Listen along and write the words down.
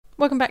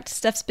Welcome back to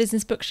Steph's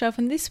Business Bookshelf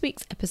and this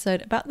week's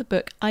episode about the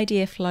book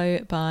Idea Flow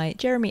by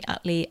Jeremy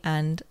Utley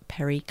and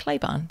Perry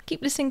Claiborne.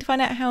 Keep listening to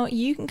find out how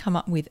you can come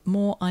up with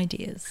more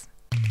ideas.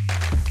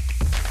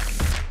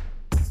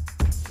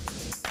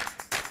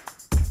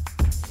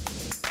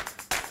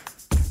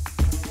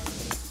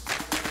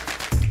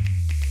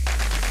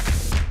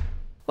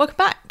 Welcome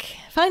back.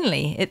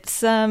 Finally,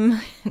 it's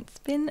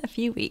been a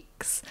few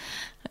weeks.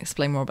 I'll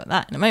explain more about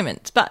that in a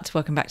moment. But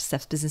welcome back to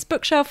Steph's Business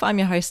Bookshelf. I'm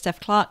your host, Steph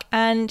Clark,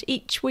 and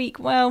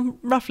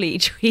roughly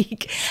each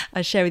week,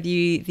 I share with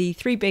you the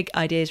 3 big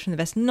ideas from the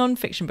best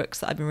non-fiction books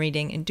that I've been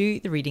reading and do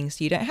the reading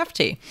so you don't have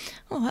to.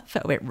 Well, that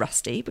felt a bit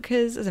rusty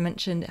because, as I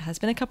mentioned, it has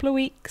been a couple of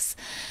weeks.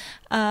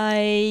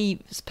 I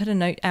put a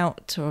note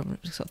out or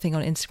sort of thing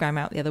on Instagram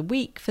out the other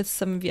week for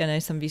some of you. I know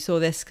some of you saw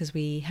this because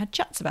we had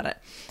chats about it,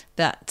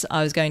 that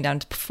I was going down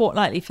to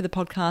fortnightly for the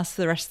podcast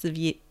for the rest of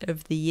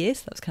the year.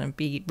 So that was kind of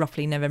be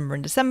roughly November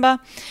and December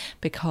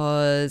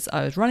because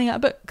I was running out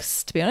of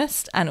books, to be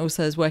honest. And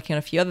also I was working on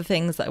a few other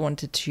things that I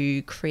wanted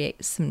to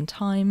create some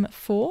time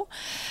for.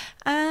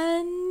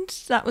 And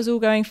that was all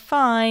going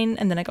fine.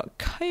 And then I got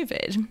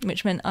COVID,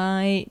 which meant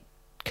I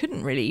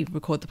couldn't really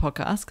record the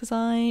podcast because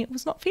I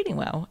was not feeling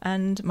well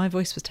and my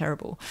voice was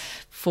terrible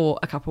for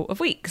a couple of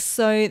weeks.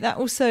 So that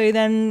also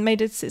then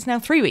made it's now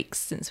 3 weeks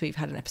since we've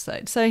had an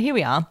episode. So here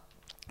we are,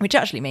 which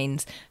actually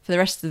means for the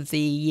rest of the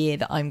year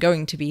that I'm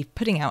going to be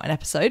putting out an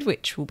episode,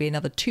 which will be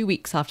another 2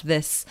 weeks after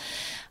this.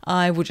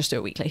 I will just do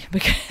it weekly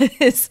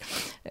because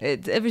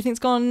everything's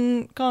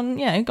gone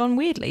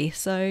weirdly.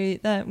 So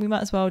that we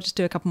might as well just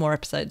do a couple more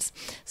episodes.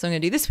 So I'm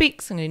going to do this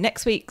week's, I'm going to do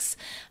next week's.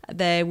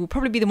 There will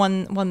probably be the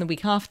one the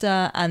week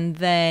after, and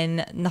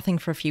then nothing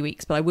for a few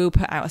weeks. But I will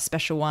put out a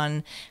special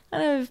one,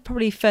 kind of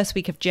probably first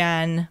week of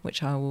Jan,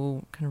 which I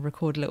will kind of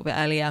record a little bit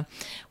earlier,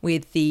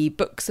 with the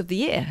books of the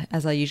year,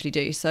 as I usually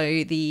do.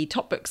 So the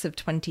top books of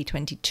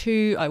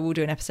 2022, I will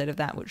do an episode of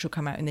that, which will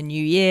come out in the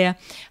new year.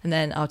 And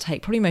then I'll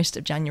take probably most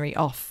of January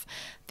off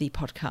the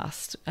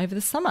podcast over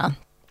the summer,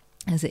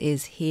 as it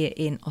is here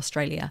in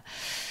Australia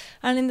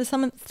and in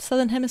the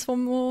southern hemisphere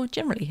more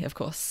generally, of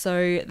course.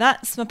 So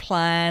that's my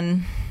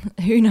plan.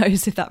 Who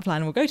knows if that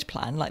plan will go to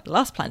plan, like the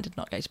last plan did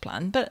not go to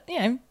plan, but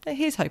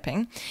here's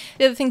hoping.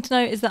 The other thing to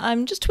note is that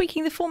I'm just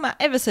tweaking the format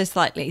ever so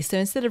slightly. So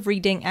instead of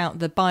reading out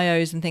the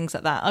bios and things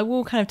like that, I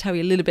will kind of tell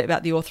you a little bit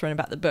about the author and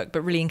about the book,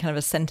 but really in kind of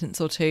a sentence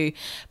or two.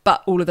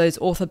 But all of those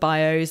author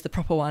bios, the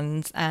proper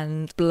ones,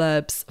 and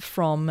blurbs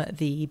from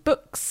the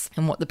books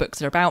and what the books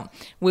are about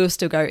will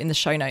still go in the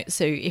show notes.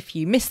 So if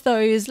you miss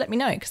those, let me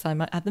know, because I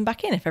might add them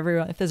back in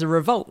if there's a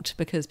revolt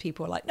because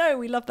people are like, no,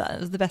 we love that, it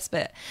was the best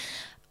bit.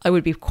 I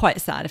would be quite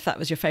sad if that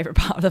was your favourite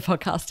part of the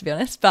podcast, to be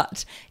honest.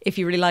 But if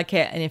you really like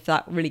it and if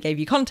that really gave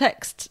you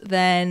context,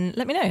 then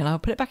let me know and I'll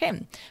put it back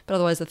in. But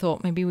otherwise I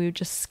thought maybe we would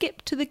just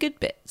skip to the good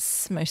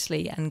bits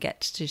mostly and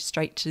get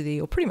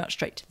pretty much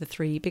straight to the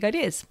 3 big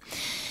ideas.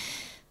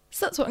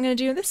 So that's what I'm going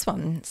to do with this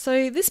one.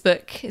 So this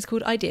book is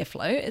called Idea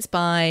Flow. It's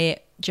by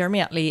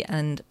Jeremy Utley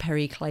and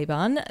Perry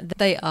Claiborne.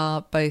 They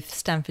are both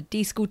Stanford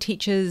D School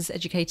teachers,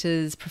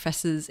 educators,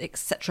 professors,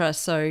 etc.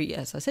 So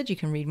as I said, you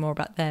can read more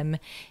about them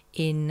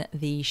in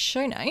the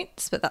show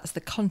notes, but that's the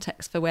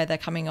context for where they're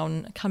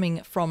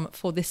coming from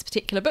for this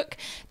particular book.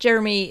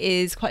 Jeremy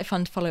is quite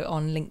fun to follow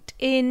on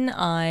LinkedIn.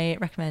 I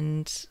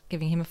recommend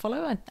giving him a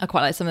follow. I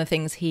quite like some of the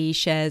things he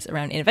shares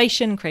around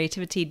innovation,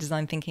 creativity,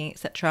 design thinking,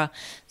 etc.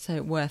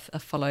 So worth a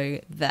follow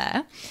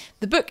there.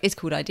 The book is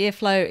called Idea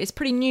Flow. It's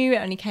pretty new. It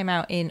only came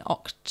out in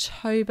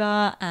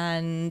October,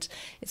 and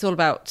it's all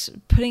about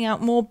putting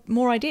out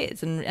more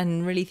ideas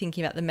and really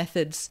thinking about the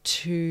methods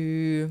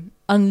to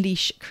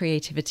unleash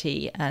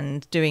creativity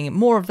and doing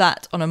more of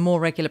that on a more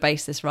regular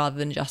basis rather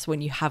than just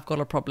when you have got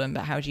a problem,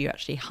 but how do you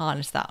actually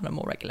harness that on a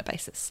more regular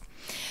basis.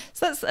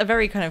 So that's a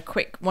very kind of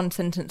quick 1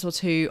 sentence or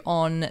 2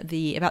 on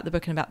about the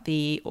book and about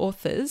the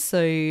authors.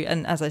 So,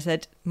 and as I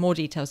said, more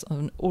details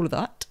on all of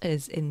that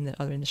is in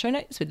the show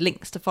notes with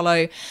links to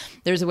follow.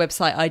 There is a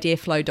website,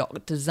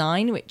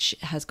 ideaflow.design, which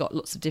has got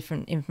lots of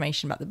different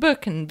information about the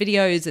book and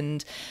videos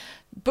and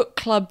book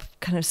club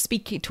kind of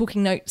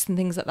talking notes and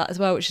things like that as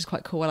well, which is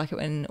quite cool. I like it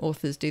when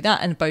authors do that,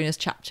 and a bonus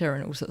chapter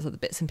and all sorts of other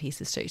bits and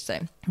pieces too.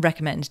 So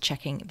recommend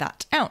checking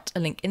that out. A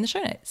link in the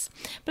show notes.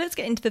 But let's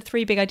get into the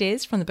 3 big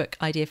ideas from the book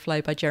Idea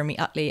Flow by Jeremy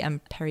Utley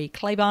and Perry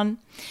Claiborne.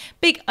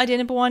 Big idea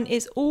number 1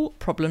 is all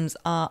problems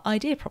are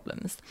idea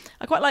problems.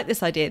 I quite like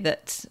this idea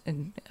that,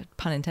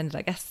 pun intended,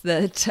 I guess,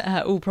 that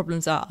all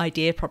problems are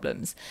idea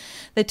problems.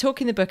 They talk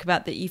in the book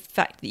about the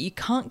fact that you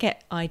can't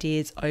get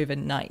ideas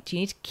overnight. You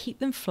need to keep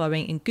them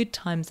flowing in good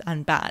times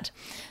and bad.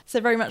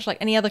 So very much like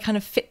any other kind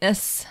of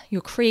fitness,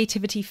 your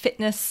creativity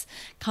fitness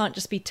can't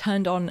just be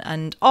turned on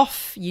and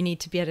off. You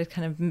need to be able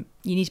to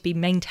you need to be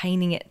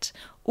maintaining it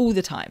all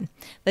the time.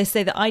 They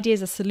say that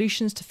ideas are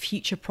solutions to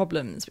future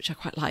problems, which I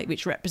quite like,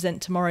 which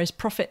represent tomorrow's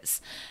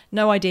profits.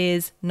 No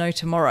ideas, no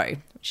tomorrow,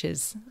 which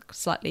is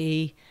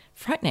slightly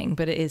frightening,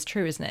 but it is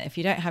true, isn't it? If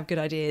you don't have good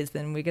ideas,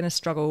 then we're going to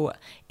struggle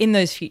in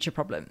those future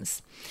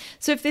problems.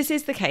 So if this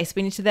is the case,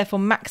 we need to therefore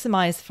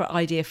maximize for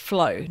idea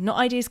flow, not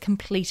ideas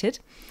completed.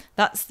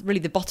 That's really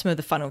the bottom of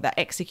the funnel, that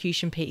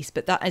execution piece,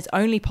 but that is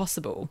only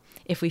possible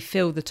if we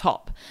fill the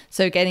top.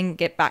 So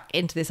get back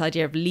into this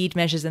idea of lead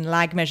measures and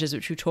lag measures,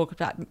 which we talked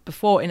about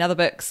before in other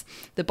books.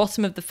 The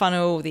bottom of the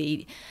funnel,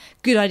 the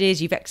good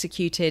ideas you've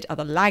executed, are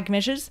the lag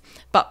measures,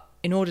 but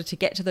in order to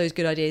get to those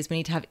good ideas, we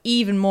need to have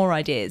even more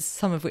ideas,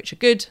 some of which are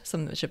good,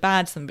 some of which are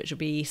bad, some of which will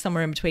be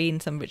somewhere in between,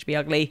 some of which will be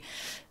ugly.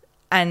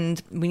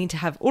 And we need to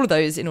have all of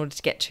those in order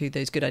to get to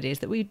those good ideas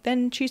that we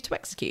then choose to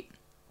execute.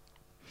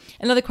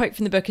 Another quote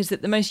from the book is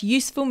that the most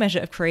useful measure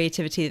of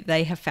creativity that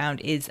they have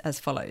found is as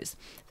follows: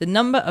 the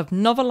number of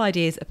novel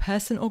ideas a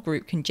person or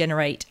group can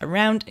generate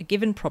around a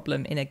given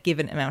problem in a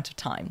given amount of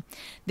time.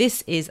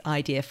 This is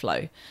idea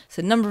flow.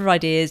 So number of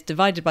ideas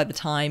divided by the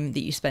time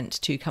that you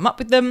spent to come up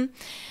with them.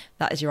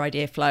 That is your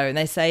idea flow. And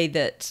they say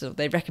that,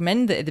 they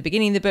recommend that at the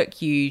beginning of the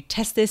book, you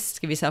test this,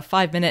 give yourself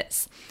 5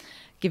 minutes,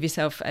 give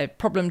yourself a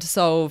problem to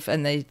solve.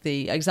 And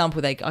the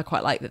example I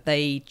quite like that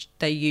they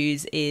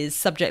use is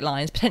subject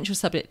lines, potential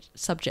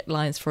subject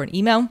lines for an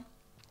email.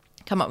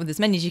 Come up with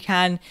as many as you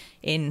can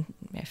in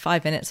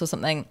 5 minutes or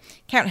something.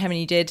 Count how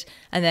many you did.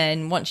 And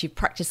then once you've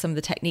practiced some of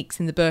the techniques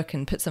in the book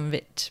and brought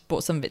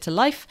some of it to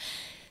life,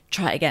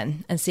 try it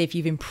again and see if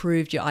you've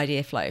improved your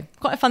idea flow.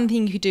 Quite a fun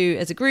thing you could do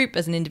as a group,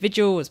 as an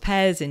individual, as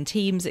pairs, in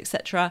teams,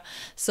 etc.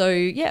 So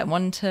yeah,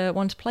 one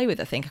to play with.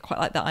 I think I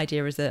quite like that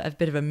idea as a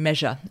bit of a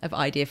measure of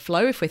idea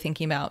flow if we're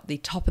thinking about the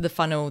top of the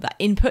funnel, that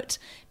input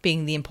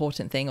being the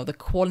important thing, or the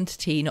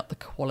quantity, not the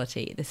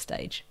quality at this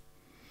stage.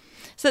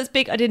 So that's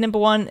big idea number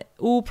 1.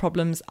 All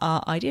problems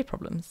are idea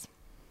problems.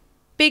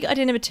 Big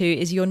idea number 2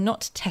 is you're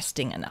not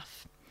testing enough.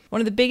 One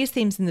of the biggest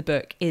themes in the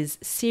book is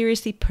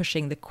seriously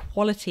pushing the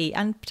quality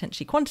and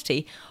potentially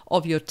quantity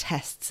of your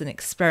tests and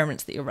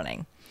experiments that you're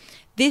running.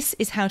 This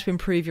is how to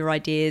improve your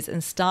ideas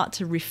and start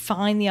to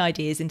refine the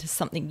ideas into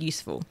something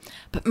useful.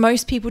 But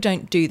most people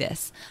don't do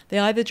this. They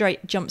either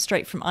jump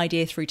straight from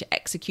idea through to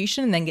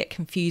execution and then get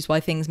confused why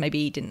things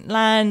maybe didn't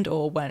land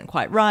or weren't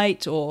quite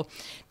right or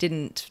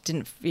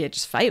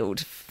just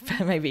failed,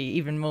 maybe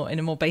even more in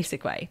a more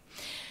basic way.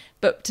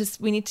 But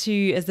we need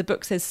to, as the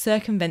book says,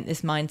 circumvent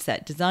this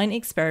mindset, design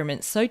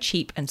experiments so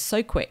cheap and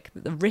so quick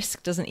that the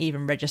risk doesn't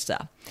even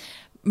register.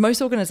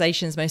 Most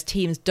organizations, most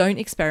teams don't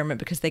experiment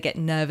because they get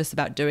nervous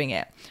about doing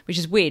it, which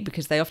is weird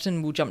because they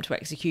often will jump to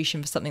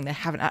execution for something they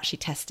haven't actually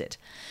tested.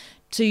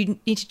 So you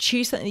need to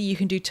choose something that you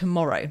can do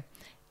tomorrow,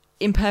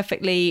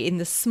 imperfectly, in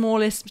the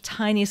smallest,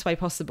 tiniest way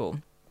possible.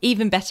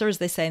 Even better, as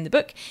they say in the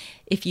book,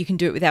 if you can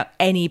do it without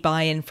any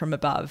buy-in from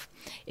above.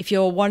 If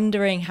you're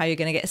wondering how you're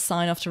going to get a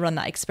sign-off to run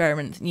that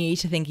experiment, you need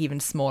to think even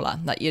smaller.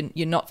 Like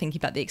you're not thinking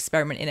about the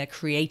experiment in a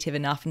creative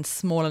enough and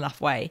small enough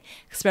way.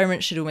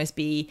 Experiments should almost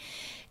be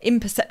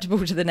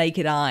imperceptible to the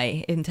naked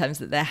eye in terms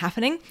that they're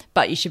happening,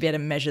 but you should be able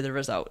to measure the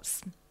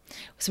results.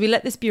 So we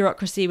let this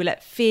bureaucracy, we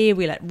let fear,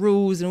 we let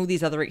rules and all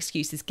these other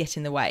excuses get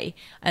in the way.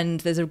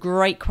 And there's a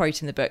great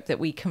quote in the book that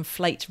we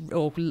conflate,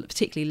 or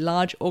particularly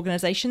large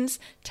organizations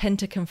tend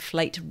to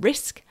conflate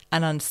risk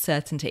and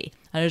uncertainty.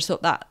 And I just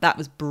thought that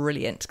was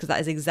brilliant because that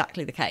is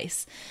exactly the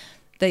case.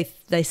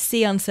 They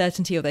see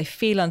uncertainty or they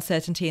feel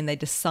uncertainty and they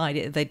decide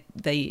it,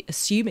 they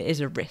assume it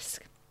is a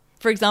risk.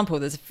 For example,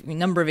 there's a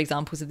number of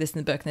examples of this in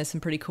the book, and there's some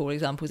pretty cool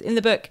examples in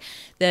the book.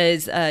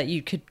 There's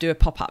you could do a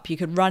pop-up. You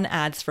could run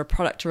ads for a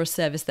product or a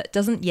service that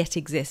doesn't yet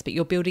exist, but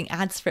you're building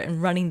ads for it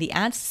and running the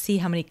ads to see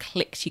how many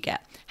clicks you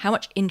get. How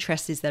much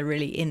interest is there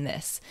really in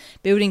this?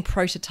 Building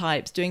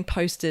prototypes, doing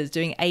posters,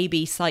 doing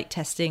A/B site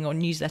testing or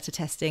newsletter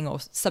testing or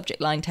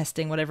subject line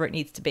testing, whatever it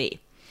needs to be.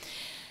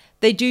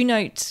 They do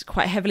note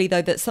quite heavily,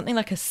 though, that something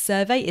like a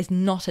survey is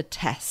not a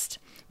test.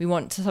 We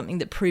want something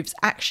that proves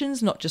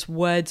actions, not just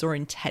words or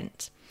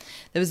intent.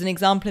 There was an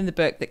example in the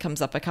book that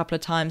comes up a couple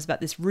of times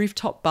about this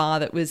rooftop bar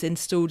that was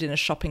installed in a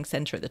shopping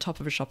centre, at the top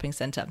of a shopping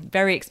centre.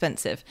 Very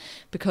expensive,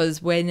 because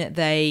when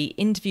they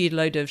interviewed a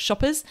load of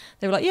shoppers,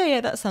 they were like,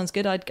 yeah, that sounds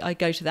good. I'd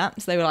go to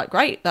that. So they were like,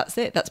 great, that's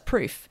it. That's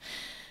proof.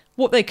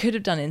 What they could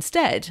have done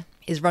instead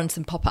is run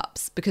some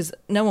pop-ups, because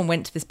no one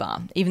went to this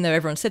bar. Even though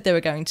everyone said they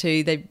were going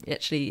to, they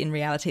actually, in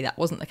reality, that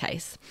wasn't the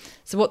case.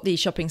 So what the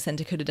shopping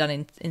centre could have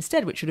done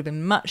instead, which would have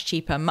been much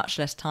cheaper, much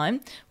less time,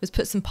 was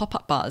put some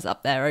pop-up bars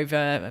up there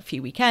over a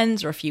few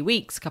weekends or a few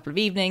weeks, a couple of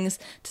evenings,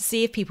 to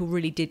see if people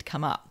really did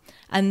come up.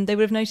 And they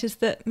would have noticed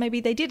that maybe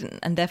they didn't,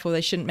 and therefore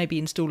they shouldn't maybe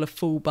install a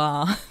full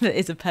bar that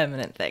is a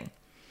permanent thing.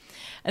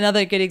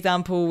 Another good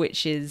example,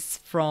 which is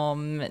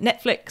from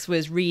Netflix,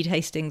 was Reed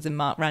Hastings and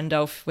Mark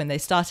Randolph, when they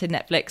started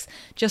Netflix,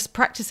 just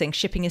practicing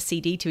shipping a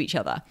CD to each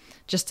other,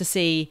 just to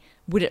see,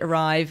 would it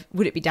arrive?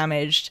 Would it be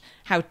damaged?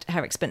 How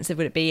expensive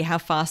would it be? How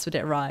fast would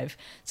it arrive?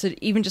 So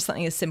even just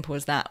something as simple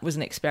as that was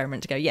an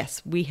experiment to go,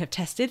 yes, we have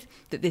tested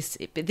that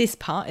this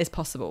part is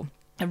possible.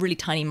 A really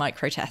tiny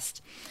micro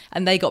test.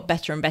 And they got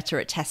better and better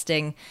at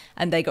testing,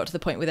 and they got to the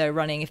point where they were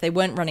running, if they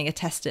weren't running a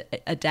test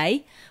a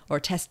day, or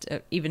a test,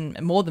 even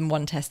more than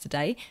one test a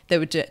day, they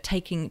were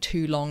taking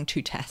too long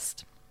to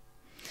test.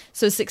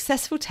 So a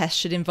successful test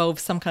should involve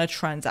some kind of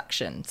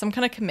transaction, some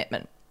kind of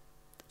commitment.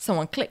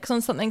 Someone clicks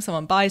on something,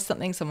 someone buys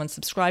something, someone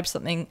subscribes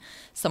something,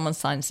 someone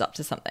signs up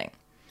to something.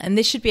 And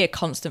this should be a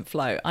constant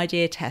flow,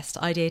 idea, test,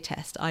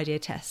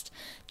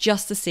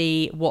 just to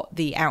see what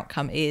the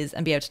outcome is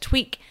and be able to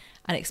tweak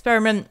and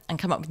experiment and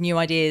come up with new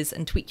ideas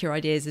and tweak your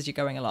ideas as you're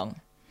going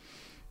along.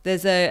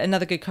 There's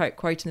another good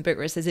quote in the book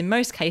where it says, in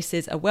most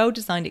cases, a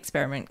well-designed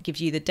experiment gives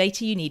you the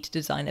data you need to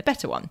design a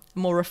better one, a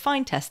more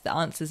refined test that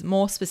answers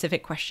more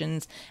specific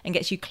questions and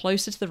gets you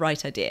closer to the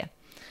right idea.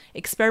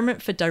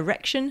 Experiment for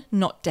direction,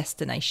 not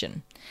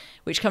destination,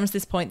 which comes to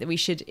this point that we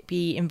should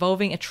be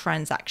involving a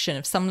transaction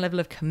of some level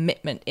of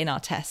commitment in our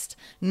test,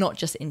 not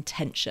just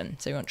intention.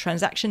 So you want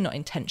transaction, not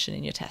intention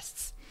in your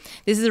tests.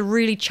 This is a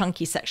really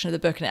chunky section of the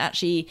book,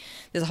 and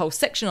there's a whole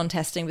section on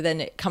testing, but then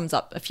it comes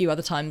up a few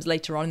other times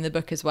later on in the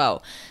book as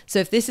well. So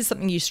if this is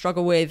something you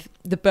struggle with,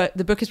 the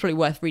book is probably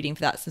worth reading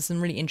for that. So there's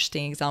some really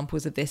interesting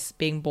examples of this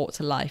being brought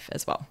to life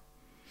as well.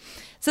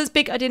 So that's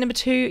big idea number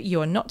 2,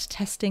 you're not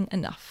testing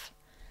enough.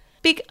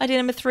 Big idea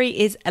number 3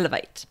 is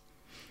elevate.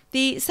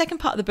 The second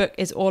part of the book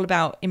is all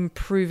about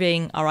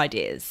improving our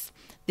ideas.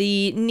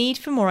 The need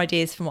for more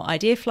ideas for more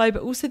idea flow,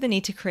 but also the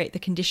need to create the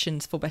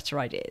conditions for better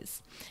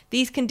ideas.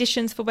 These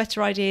conditions for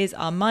better ideas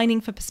are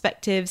mining for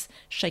perspectives,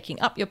 shaking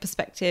up your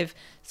perspective,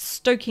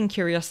 stoking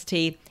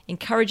curiosity,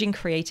 encouraging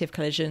creative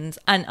collisions,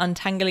 and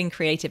untangling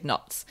creative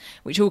knots,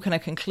 which all kind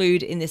of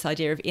conclude in this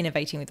idea of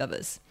innovating with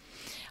others.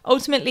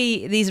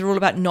 Ultimately, these are all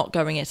about not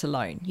going it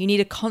alone. You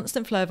need a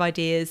constant flow of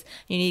ideas.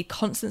 You need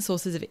constant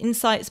sources of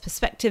insights,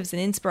 perspectives,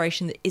 and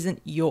inspiration that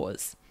isn't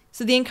yours.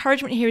 So the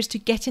encouragement here is to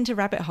get into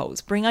rabbit holes,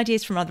 bring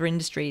ideas from other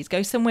industries,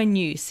 go somewhere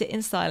new, sit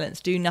in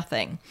silence, do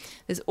nothing.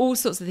 There's all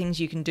sorts of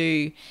things you can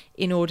do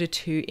in order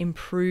to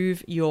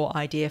improve your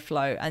idea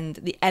flow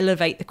and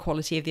elevate the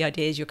quality of the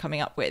ideas you're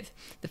coming up with.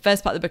 The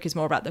first part of the book is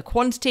more about the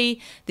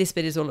quantity. This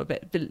bit is a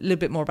little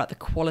bit more about the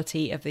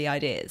quality of the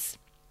ideas.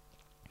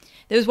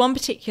 There was one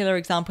particular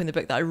example in the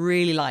book that I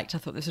really liked. I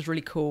thought this was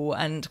really cool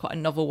and quite a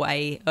novel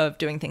way of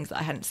doing things that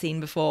I hadn't seen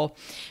before,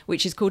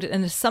 which is called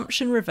an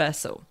assumption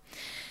reversal.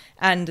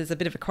 And there's a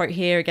bit of a quote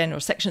here again, or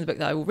a section of the book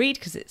that I will read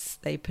because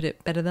they put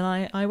it better than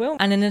I will.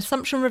 And an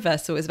assumption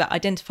reversal is about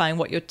identifying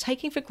what you're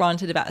taking for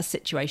granted about a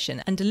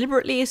situation and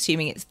deliberately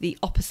assuming it's the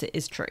opposite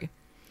is true.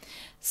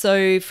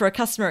 So for a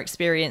customer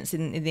experience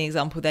in the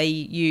example they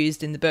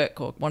used in the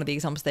book, or one of the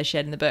examples they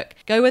shared in the book,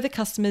 go where the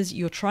customers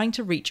you're trying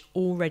to reach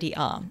already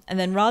are. And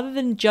then rather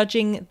than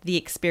judging the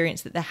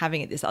experience that they're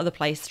having at this other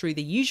place through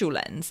the usual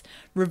lens,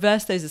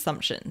 reverse those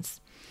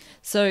assumptions.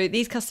 So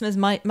these customers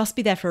must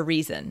be there for a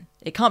reason.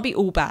 It can't be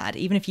all bad,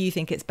 even if you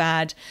think it's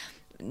bad,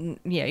 even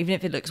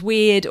if it looks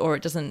weird or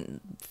it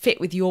doesn't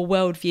fit with your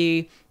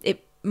worldview,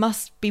 it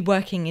must be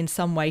working in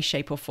some way,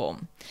 shape or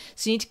form.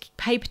 So you need to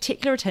pay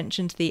particular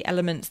attention to the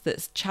elements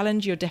that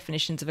challenge your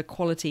definitions of a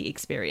quality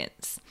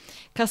experience.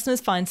 Customers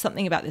find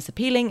something about this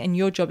appealing and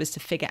your job is to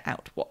figure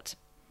out what.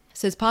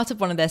 So as part of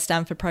one of their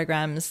Stanford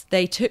programs,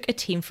 they took a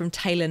team from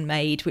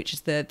TaylorMade, which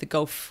is the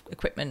golf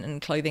equipment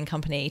and clothing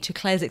company, to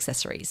Claire's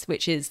Accessories,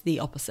 which is the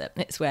opposite.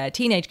 It's where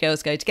teenage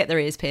girls go to get their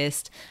ears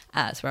pierced.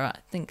 It's where I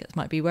think it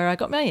might be where I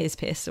got my ears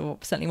pierced, or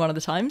certainly one of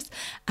the times,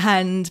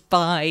 and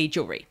buy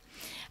jewellery.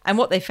 And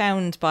what they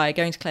found by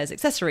going to Claire's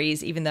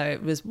Accessories, even though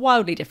it was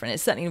wildly different, it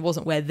certainly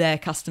wasn't where their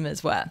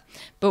customers were.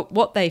 But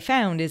what they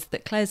found is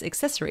that Claire's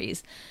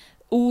Accessories,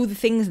 all the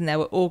things in there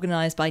were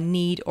organised by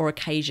need or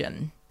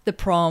occasion. The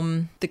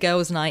prom, the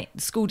girls' night, the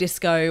school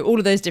disco, all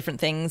of those different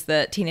things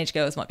that teenage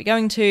girls might be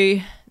going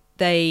to,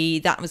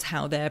 that was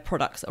how their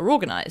products are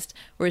organised.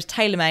 Whereas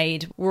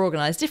TaylorMade were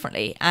organised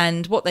differently.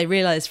 And what they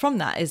realised from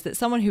that is that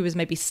someone who was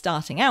maybe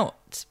starting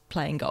out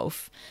playing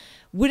golf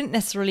wouldn't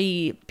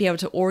necessarily be able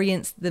to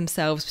orient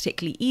themselves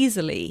particularly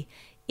easily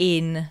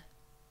in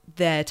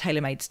their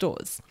TaylorMade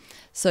stores.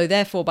 So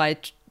therefore, by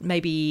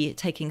maybe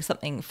taking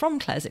something from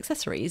Claire's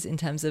Accessories in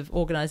terms of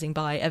organising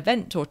by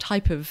event or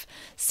type of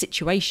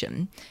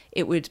situation,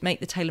 it would make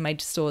the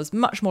TaylorMade stores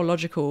much more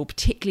logical,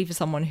 particularly for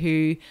someone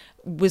who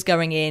was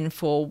going in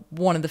for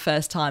one of the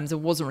first times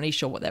and wasn't really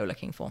sure what they were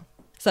looking for.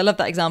 So I love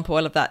that example.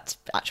 I love that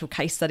actual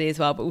case study as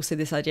well, but also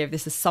this idea of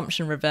this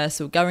assumption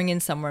reversal, going in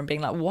somewhere and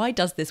being like, why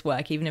does this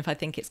work, even if I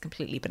think it's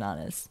completely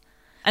bananas?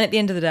 And at the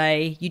end of the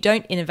day, you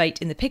don't innovate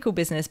in the pickle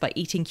business by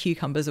eating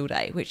cucumbers all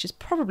day, which is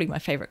probably my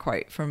favourite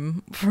quote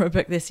from a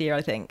book this year,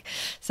 I think.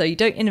 So you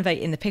don't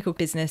innovate in the pickle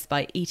business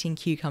by eating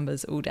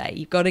cucumbers all day.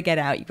 You've got to get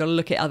out. You've got to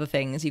look at other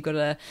things. You've got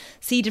to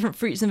see different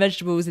fruits and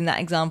vegetables in that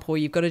example.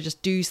 You've got to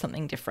just do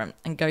something different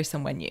and go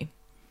somewhere new.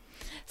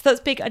 So that's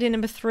big idea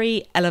number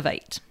 3,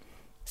 elevate.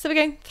 So we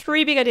go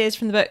 3 big ideas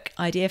from the book,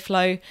 idea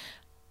flow.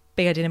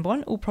 Big idea number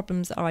 1, all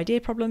problems are idea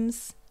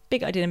problems.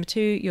 Big idea number 2,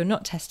 you're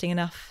not testing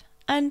enough.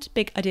 And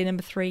big idea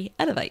number 3,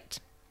 elevate.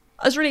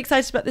 I was really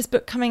excited about this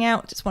book coming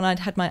out. It's one I'd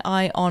had my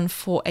eye on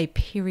for a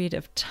period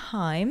of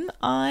time.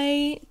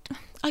 It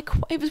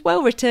was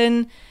well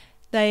written.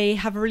 They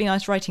have a really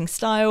nice writing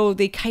style.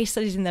 The case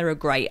studies in there are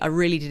great. I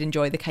really did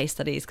enjoy the case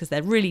studies because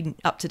they're really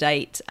up to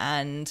date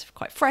and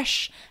quite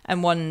fresh.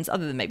 And ones,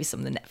 other than maybe some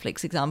of the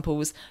Netflix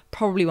examples,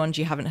 probably ones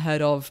you haven't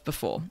heard of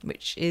before,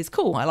 which is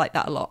cool. I like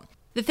that a lot.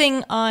 The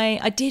thing,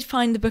 I did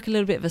find the book a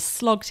little bit of a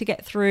slog to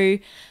get through,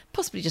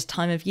 possibly just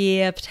time of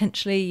year,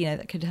 potentially,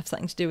 that could have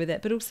something to do with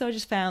it. But also I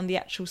just found the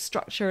actual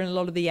structure and a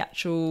lot of the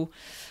actual,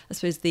 I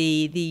suppose,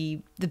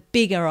 the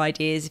bigger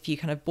ideas, if you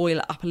kind of boil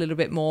it up a little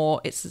bit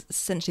more, it's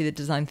essentially the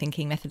design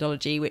thinking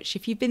methodology, which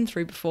if you've been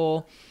through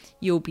before,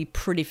 you'll be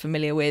pretty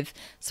familiar with.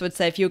 So I'd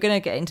say if you're going to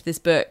get into this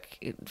book,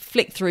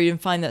 flick through and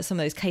find that some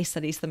of those case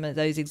studies, some of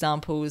those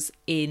examples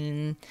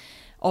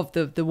of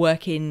the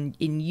work in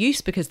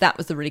use, because that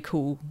was the really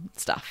cool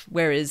stuff.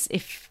 Whereas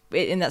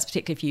that's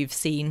particularly if you've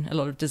seen a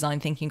lot of design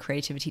thinking,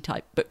 creativity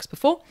type books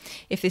before.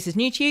 If this is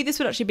new to you, this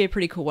would actually be a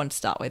pretty cool one to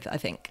start with, I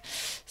think.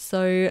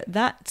 So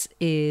that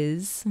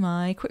is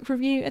my quick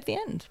review at the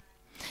end.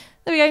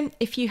 There we go.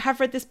 If you have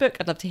read this book,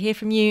 I'd love to hear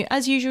from you.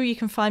 As usual, you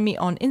can find me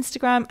on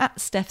Instagram at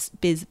Steph's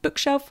Biz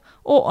Bookshelf,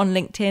 or on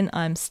LinkedIn.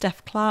 I'm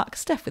Steph Clark,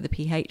 Steph with a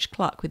PH,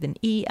 Clark with an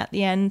E at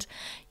the end.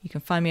 You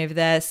can find me over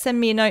there. Send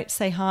me a note,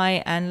 say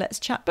hi, and let's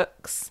chat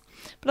books.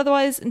 But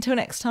otherwise, until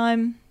next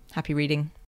time, happy reading.